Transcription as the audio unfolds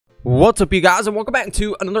What's up, you guys, and welcome back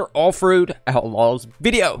to another Offroad Outlaws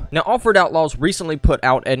video. Now, Offroad Outlaws recently put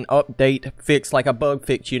out an update fix, like a bug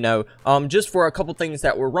fix, just for a couple things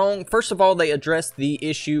that were wrong. First of all, they addressed the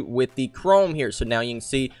issue with the chrome here. So now you can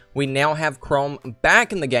see we now have chrome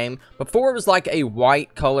back in the game. Before, it was like a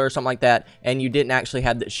white color or something like that, and you didn't actually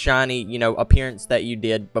have the shiny, appearance that you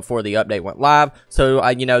did before the update went live. So,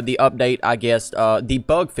 the update, I guess, the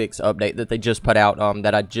bug fix update that they just put out,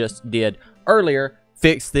 that I just did earlier,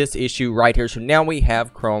 fix this issue right here. So now we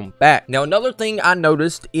have chrome back. Now, another thing I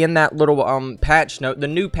noticed in that little patch note, the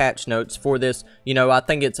new patch notes for this, I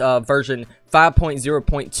think it's version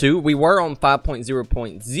 5.0.2. We were on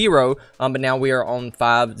 5.0.0, but now we are on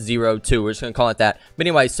 5.02. We're just gonna call it that. But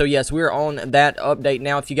anyway, so yes, we're on that update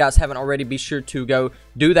now. If you guys haven't already, be sure to go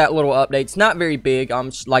do that little update. It's not very big.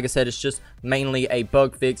 Like I said, it's just mainly a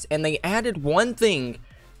bug fix, and they added one thing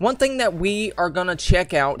that we are gonna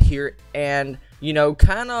check out here and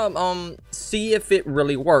kind of see if it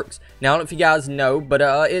really works. Now, I don't know if you guys know, but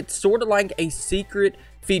it's sort of like a secret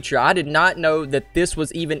feature. I did not know that this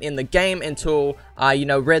was even in the game until I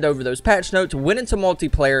read over those patch notes, went into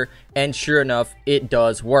multiplayer, and sure enough, it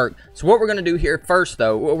does work. So what we're gonna do here first,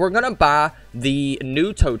 though, we're gonna buy the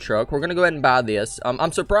new tow truck. We're gonna go ahead and buy this.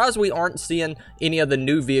 I'm surprised we aren't seeing any of the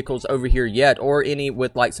new vehicles over here yet, or any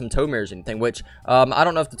with like some tow mirrors or anything, which I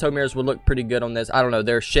don't know if the tow mirrors would look pretty good on this. I don't know,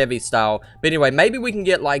 they're Chevy style. But anyway, maybe we can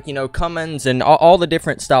get like Cummins and all the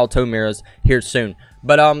different style tow mirrors here soon.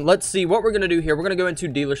 But let's see what we're gonna do here. We're gonna go into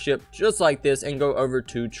dealership just like this and go over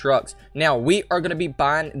to trucks. Now, we are gonna be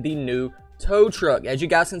buying the new tow truck. As you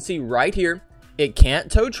guys can see right here, it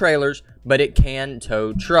can't tow trailers, but it can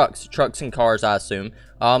tow trucks and cars, I assume.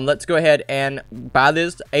 Let's go ahead and buy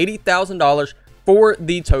this $80,000 for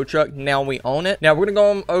the tow truck. Now we own it. Now we're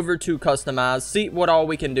gonna go over to customize, see what all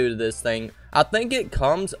we can do to this thing. I think it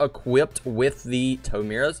comes equipped with the tow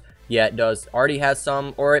mirrors. Yeah, it does. Already has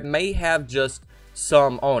some, or it may have just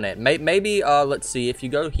some on it. Maybe let's see, if you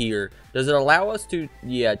go here, does it allow us to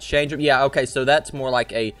change them? Yeah, okay, so that's more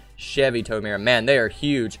like a Chevy tow mirror. Man, they are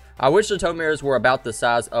huge. I wish the tow mirrors were about the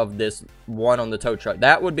size of this one on the tow truck.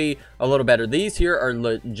 That would be a little better. These here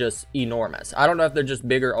are just enormous. I don't know if they're just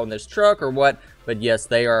bigger on this truck or what, but yes,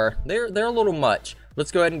 they're a little much.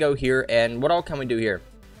 Let's go ahead and go here, and what all can we do here?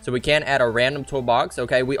 So we can add a random toolbox.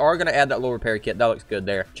 Okay, we are going to add that little repair kit. That looks good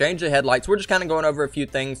there. Change the headlights. We're just kind of going over a few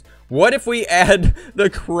things. What if we add the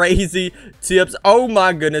crazy tips? Oh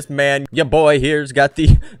my goodness, man. Your boy here's got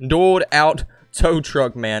the dulled out tow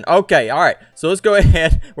truck, man. Okay, all right, so let's go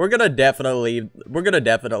ahead. We're gonna definitely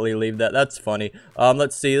leave that. That's funny.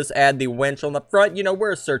 Let's see, let's add the winch on the front.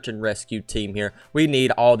 We're a search and rescue team here. We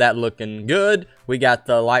need all that looking good. We got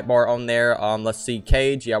the light bar on there. Let's see,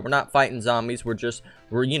 cage. Yeah, we're not fighting zombies. We're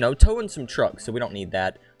towing some trucks, so we don't need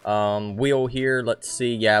that. Wheel here. Let's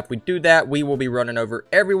see. Yeah, if we do that, we will be running over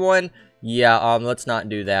everyone. Yeah, let's not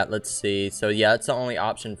do that. Let's see. So yeah, that's the only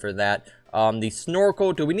option for that. The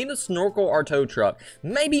snorkel. Do we need to snorkel our tow truck?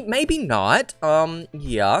 Maybe not.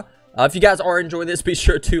 Yeah. If you guys are enjoying this, be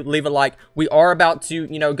sure to leave a like. We are about to,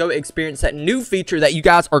 go experience that new feature that you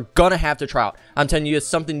guys are gonna have to try out. I'm telling you, it's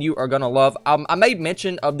something you are gonna love. I made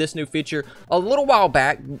mention of this new feature a little while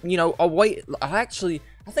back.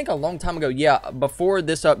 I think a long time ago, yeah, before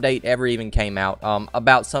this update ever even came out,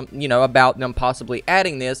 about them possibly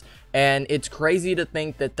adding this, and it's crazy to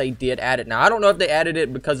think that they did add it. Now, I don't know if they added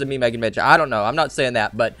it because of me making mention. I don't know. I'm not saying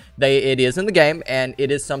that, but it is in the game, and it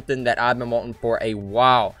is something that I've been wanting for a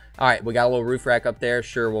while. All right, we got a little roof rack up there.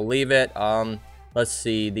 Sure, we'll leave it. Let's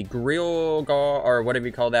see, the grill guard, or whatever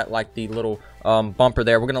you call that, like the little bumper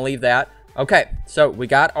there. We're gonna leave that. Okay, so we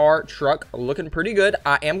got our truck looking pretty good.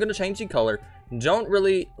 I am gonna change the color. Don't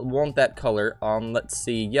really want that color. Let's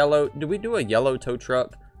see, yellow. Do we do a yellow tow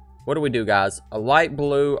truck? What do we do, guys? A light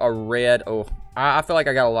blue, a red. Oh, I feel like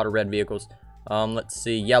I got a lot of red vehicles. Let's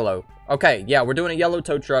see, yellow. Okay, yeah, we're doing a yellow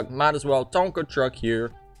tow truck. Might as well Tonka truck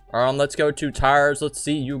here. Let's go to tires. Let's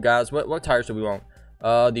see, you guys. What tires do we want?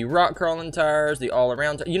 The rock crawling tires, the all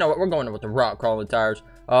around. You know what? We're going with the rock crawling tires.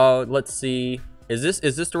 Let's see. Is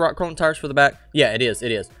this the rock crawling tires for the back? Yeah, it is.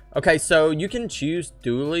 It is. Okay, so you can choose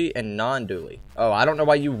dually and non-dually. Oh, I don't know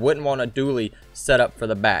why you wouldn't want a dually set up for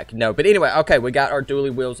the back. No, but anyway, okay, we got our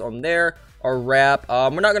dually wheels on there. Our wrap. We're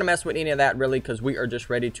not gonna mess with any of that really, because we are just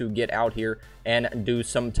ready to get out here and do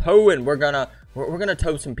some towing. We're gonna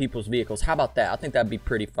tow some people's vehicles. How about that? I think that'd be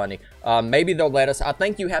pretty funny. Maybe they'll let us. I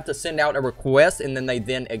think you have to send out a request, and then they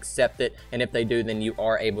accept it, and if they do, then you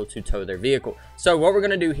are able to tow their vehicle. So what we're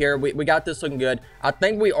gonna do here, we got this looking good. I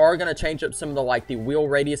think we are gonna change up some of the wheel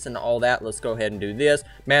radius and all that. Let's go ahead and do this,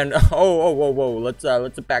 man. Whoa,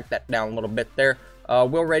 let's back that down a little bit there.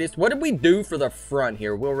 Wheel radius. What did we do for the front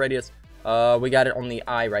here? Wheel radius. We got it on the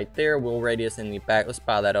eye right there. Wheel radius in the back. Let's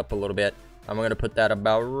buy that up a little bit. I'm going to put that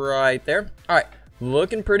about right there. All right.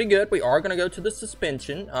 Looking pretty good. We are going to go to the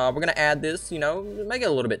suspension. We're going to add this, you know, make it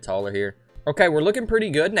a little bit taller here. Okay, we're looking pretty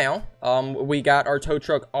good now. We got our tow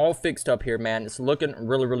truck all fixed up here, man. It's looking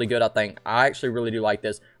really, really good, I think. I actually really do like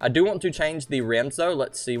this. I do want to change the rims, though.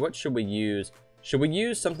 Let's see. What should we use? Should we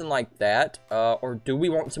use something like that? Or do we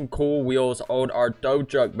want some cool wheels on our tow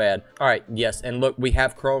truck bed? All right, yes. And look, we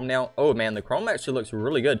have chrome now. Oh, man, the chrome actually looks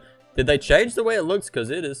really good. Did they change the way it looks? Because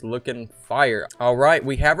it is looking fire. All right,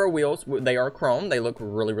 we have our wheels. They are chrome. They look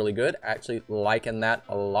really, really good. Actually liking that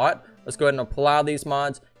a lot. Let's go ahead and apply these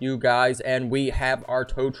mods, you guys. And we have our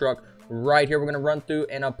tow truck right here. We're going to run through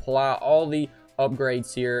and apply all the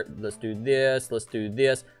upgrades here. Let's do this. Let's do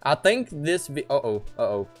this. I think this...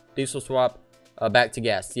 Diesel swap. Back to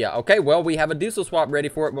gas. Yeah, okay. Well, we have a diesel swap ready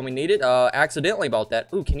for it when we need it. Accidentally bought that.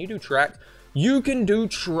 Ooh, can you do tracks? You can do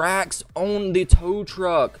tracks on the tow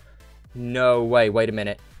truck. No way. Wait a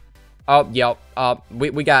minute. Oh, yep.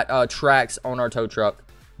 We got tracks on our tow truck.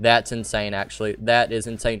 That's insane, actually. That is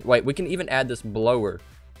insane. Wait, we can even add this blower.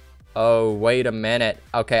 Oh, wait a minute.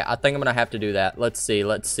 Okay, I think I'm gonna have to do that. Let's see.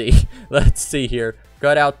 Let's see. Let's see here.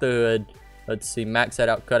 Cut out the hood. Let's see. Max that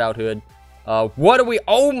out. Cut out hood. What do we...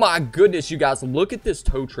 Oh, my goodness, you guys. Look at this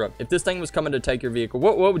tow truck. If this thing was coming to take your vehicle,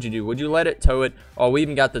 what would you do? Would you let it tow it? Oh, we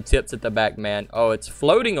even got the tips at the back, man. Oh, it's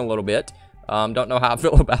floating a little bit. Don't know how I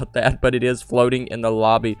feel about that, but it is floating in the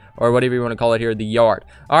lobby, or whatever you want to call it here, the yard.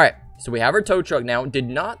 All right, so we have our tow truck now. Did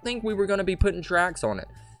not think we were going to be putting tracks on it.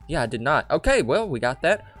 Yeah, I did not. Okay, well, we got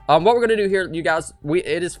that. What we're going to do here, you guys,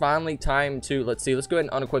 it is finally time to, let's see, let's go ahead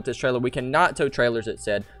and unequip this trailer. We cannot tow trailers, it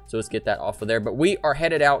said, so let's get that off of there. But we are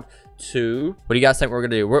headed out to, what do you guys think we're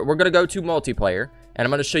going to do? We're going to go to multiplayer, and I'm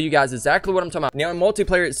going to show you guys exactly what I'm talking about. Now, in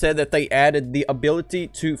multiplayer, it said that they added the ability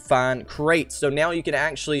to find crates. So now you can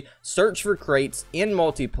actually search for crates in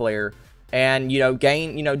multiplayer and, you know,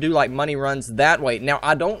 gain, you know, do like money runs that way. Now,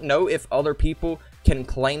 I don't know if other people can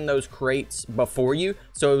claim those crates before you.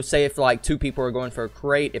 So say if like 2 people are going for a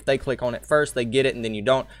crate, if they click on it first, they get it and then you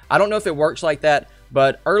don't. I don't know if it works like that,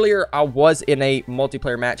 but earlier I was in a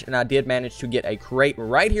multiplayer match and I did manage to get a crate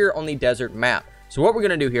right here on the desert map. So what we're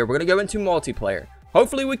going to do here, we're going to go into multiplayer.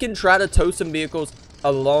 Hopefully we can try to tow some vehicles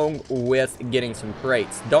along with getting some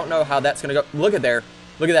crates. Don't know how that's going to go. Look at there.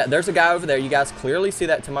 Look at that. There's a guy over there. You guys clearly see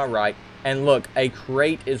that to my right. And look, a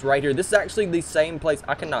crate is right here. This is actually the same place.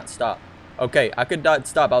 I cannot stop. Okay, I could not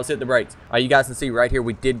stop. I was hitting the brakes. You guys can see right here,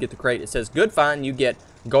 we did get the crate. It says, good find. You get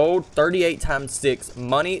gold 38 times 6,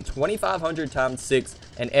 money 2,500 times 6,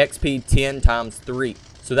 and XP 10 times 3.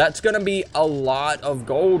 So that's going to be a lot of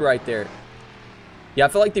gold right there. Yeah, I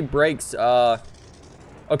feel like the brakes, okay,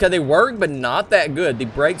 they work, but not that good. The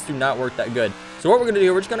brakes do not work that good. So what we're going to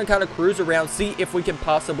do, we're just going to kind of cruise around, see if we can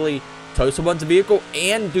possibly tow someone's vehicle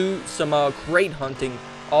and do some crate hunting.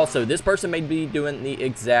 Also, this person may be doing the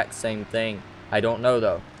exact same thing. I don't know,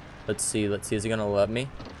 though. Let's see. Let's see. Is he going to let me?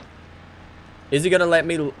 Is he going to let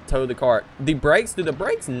me tow the cart? The brakes, do the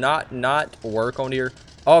brakes not work on here?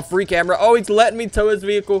 Oh, free camera. Oh, he's letting me tow his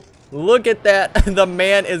vehicle. Look at that. The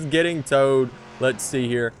man is getting towed. Let's see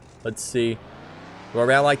here. Let's see. Go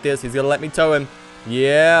around like this. He's going to let me tow him.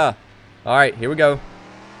 Yeah. All right, here we go.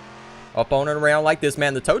 Up on and around like this,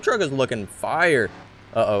 man. The tow truck is looking fire.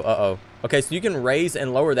 Uh-oh. Okay, so you can raise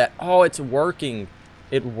and lower that. Oh, it's working.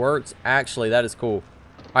 It works, actually. That is cool.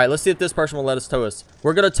 All right, let's see if this person will let us tow us.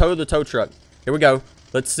 We're going to tow the tow truck. Here we go.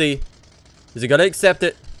 Let's see. Is he going to accept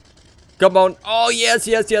it? Come on. Oh, yes,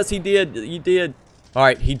 he did. He did. All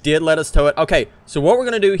right, he did let us tow it. Okay, so what we're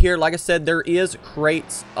going to do here, like I said, there is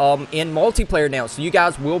crates in multiplayer now. So you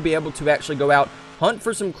guys will be able to actually go out, hunt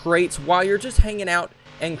for some crates while you're just hanging out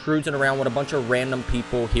and cruising around with a bunch of random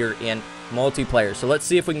people here in multiplayer. So let's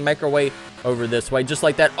see if we can make our way over this way just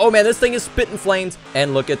like that. Oh man, this thing is spitting flames.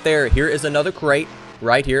 And look at there. Here is another crate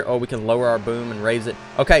right here. Oh, we can lower our boom and raise it.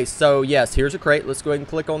 Okay, so yes, here's a crate. Let's go ahead and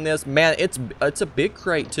click on this. Man, it's a big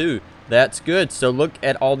crate too. That's good. So look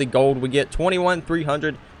at all the gold we get.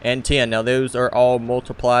 21,310. Now those are all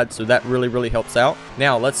multiplied, so that really helps out.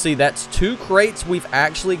 Now let's see. That's 2 crates we've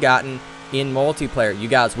actually gotten in multiplayer. You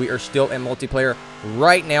guys, we are still in multiplayer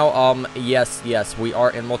right now. Yes, we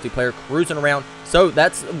are in multiplayer cruising around. So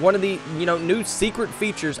that's one of the, you know, new secret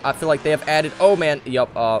features I feel like they have added. Oh man,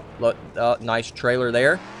 yep. Look, nice trailer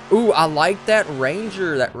there. Ooh, I like that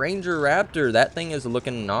Ranger Raptor. That thing is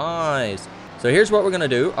looking nice. So here's what we're gonna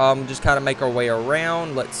do. Just kind of make our way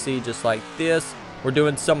around. Let's see, just like this. We're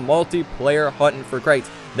doing some multiplayer hunting for crates.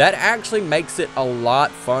 That actually makes it a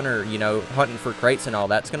lot funner, you know, hunting for crates and all.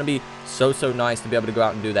 That's going to be so nice to be able to go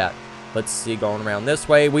out and do that. Let's see, going around this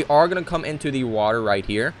way. We are going to come into the water right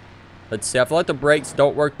here. Let's see. I feel like the brakes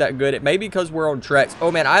don't work that good. It may be because we're on tracks.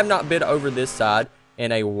 Oh, man, I have not been over this side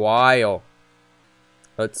in a while.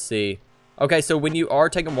 Let's see. Okay, so when you are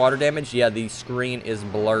taking water damage, yeah, the screen is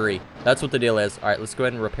blurry. That's what the deal is. All right, let's go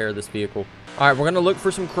ahead and repair this vehicle. All right, we're going to look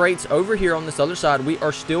for some crates over here on this other side. We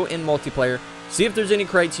are still in multiplayer. See if there's any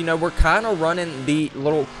crates. You know, we're kind of running the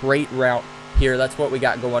little crate route here. That's what we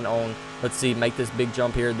got going on. Let's see, make this big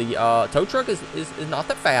jump here. The tow truck is not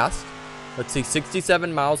that fast. Let's see,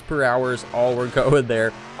 67 miles per hour is all we're going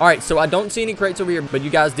there. All right, so I don't see any crates over here, but you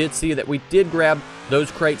guys did see that we did grab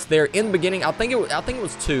those crates there in the beginning. I think it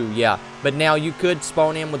was 2, yeah. But now you could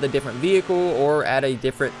spawn in with a different vehicle or at a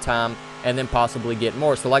different time and then possibly get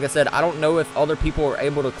more. So like I said, I don't know if other people are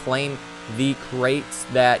able to claim the crates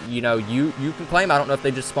that, you know, you can claim. I don't know if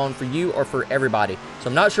they just spawn for you or for everybody. So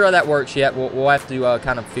I'm not sure how that works yet. We'll have to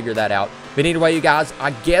kind of figure that out. But anyway, you guys,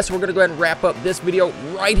 I guess we're going to go ahead and wrap up this video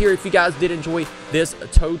right here. If you guys did enjoy this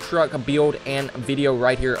tow truck build and video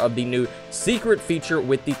right here of the new secret feature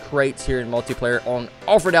with the crates here in multiplayer on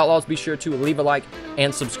Offroad Outlaws, be sure to leave a like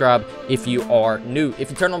and subscribe if you are new. If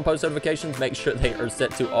you turn on post notifications, make sure they are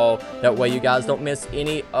set to all. That way you guys don't miss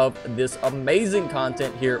any of this amazing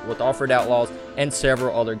content here with Offroad Outlaws and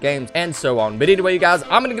several other games and so on. But anyway, you guys,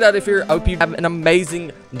 I'm going to get out of here. I hope you have an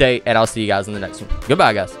amazing day, and I'll see you guys in the next one.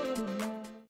 Goodbye, guys.